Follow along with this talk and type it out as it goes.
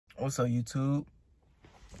What's up, YouTube?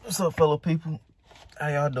 What's up, fellow people? How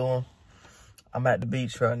y'all doing? I'm at the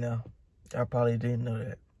beach right now. Y'all probably didn't know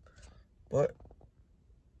that. But,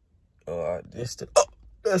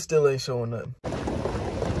 that still ain't showing nothing.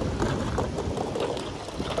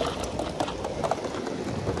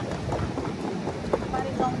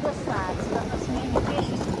 Everybody's on this side, so that must mean the fish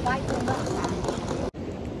is fighting on that side.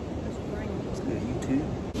 What's good, YouTube?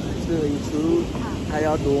 What's good, YouTube? How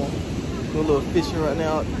y'all doing? Doing a little fishing right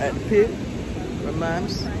now at the pier. My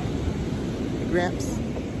moms. The Gramps.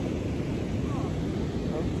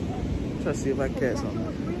 Try to see if I can catch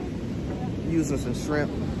something. Using some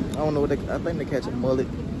shrimp. I don't know what I think they catch a mullet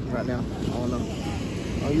right now. I don't know.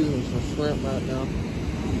 I'm using some shrimp right now.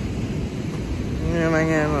 Yeah, my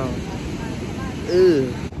God.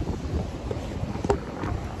 Ugh.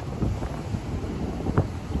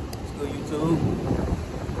 Let's go, YouTube.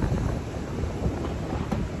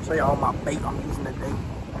 Show y'all my bait I'm using today.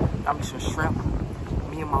 I'm using shrimp.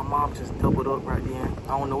 Me and my mom just doubled up right there.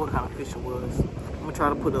 I don't know what kind of fish it was. I'm gonna try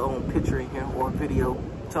to put a picture in here or a video,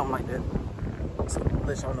 something like that. So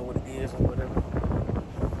let y'all know what it is or whatever.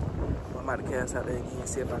 I might cast out there again and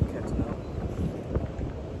see if I can catch it up.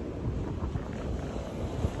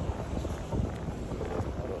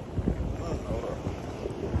 Hold up.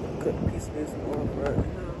 Cut a piece of this off right here.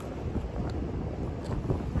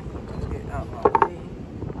 Just get out my way.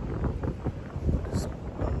 Just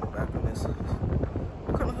on the back of this.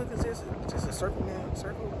 What kind of hook is this? Just a circle, man.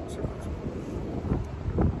 Circle.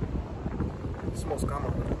 It's the most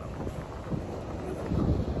common hook.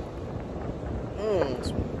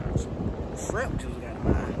 Some shrimp juice got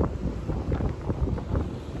mine.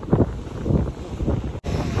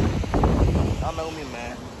 Y'all know me,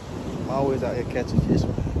 man. I'm always out here catching fish,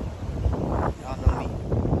 man. Y'all know me.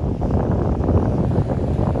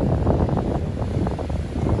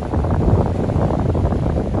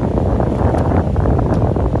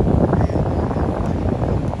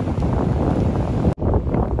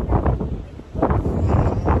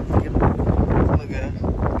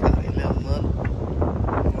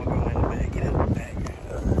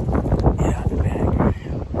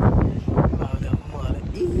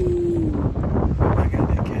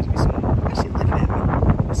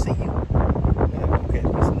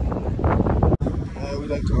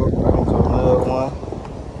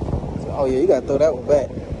 Oh yeah, you gotta throw that one back.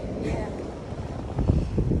 Yeah.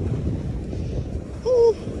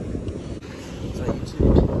 So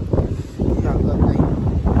YouTube, you got an update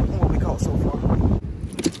on what we caught so far.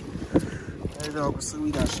 There you go. So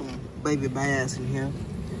we got some baby bass in here.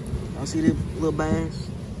 Y'all see this little bass?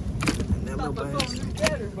 And that little bass.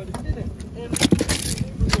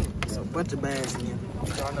 There's a bunch of bass in here.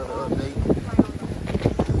 Y'all another update.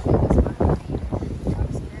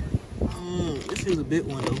 This is a big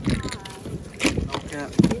one though. No cap.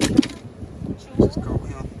 Just go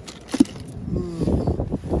him.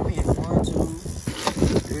 Being fun too.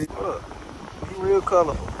 Look, he real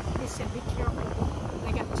colorful. They said be careful.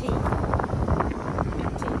 They got teeth.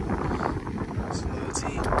 Some little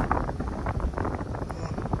teeth.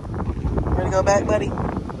 Ready to go back, buddy?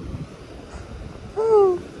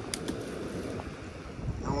 Woo.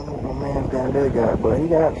 I don't know what my man's got there got, but he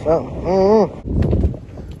got something.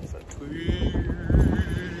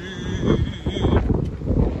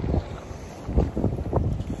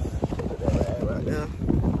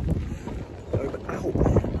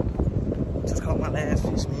 Last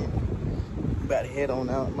fish, man. About to head on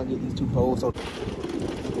out. I'm gonna get these two poles. So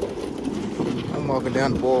I'm walking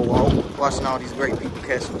down the boardwalk, watching all these great people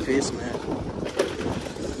catching fish, man.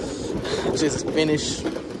 Just finished.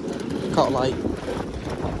 Caught like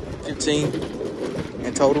 15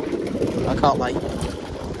 in total. I caught like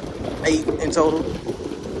 8 in total.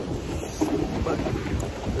 But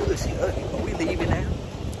look, she ugly. But we leaving now.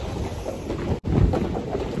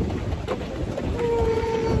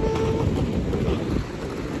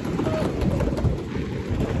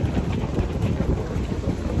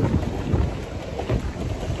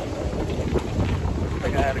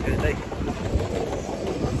 I had a good day.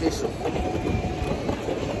 Official.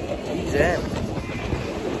 He jamming.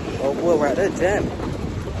 Oh boy, right there jamming.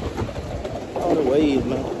 All the waves,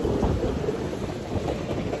 man.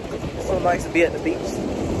 It's so nice to be at the beach. I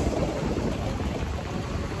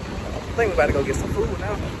think we're about to go get some food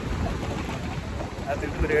now. After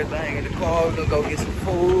we put everything in the car, we're gonna go get some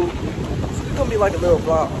food. It's gonna be like a little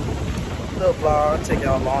vlog. I'll take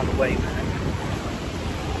y'all along the way, man.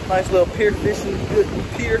 Nice little pier fishing,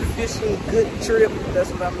 good trip. That's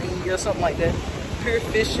what I mean, yeah, something like that. Pier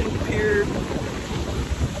fishing, pier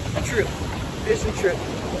trip, fishing trip.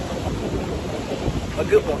 A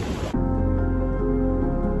good one.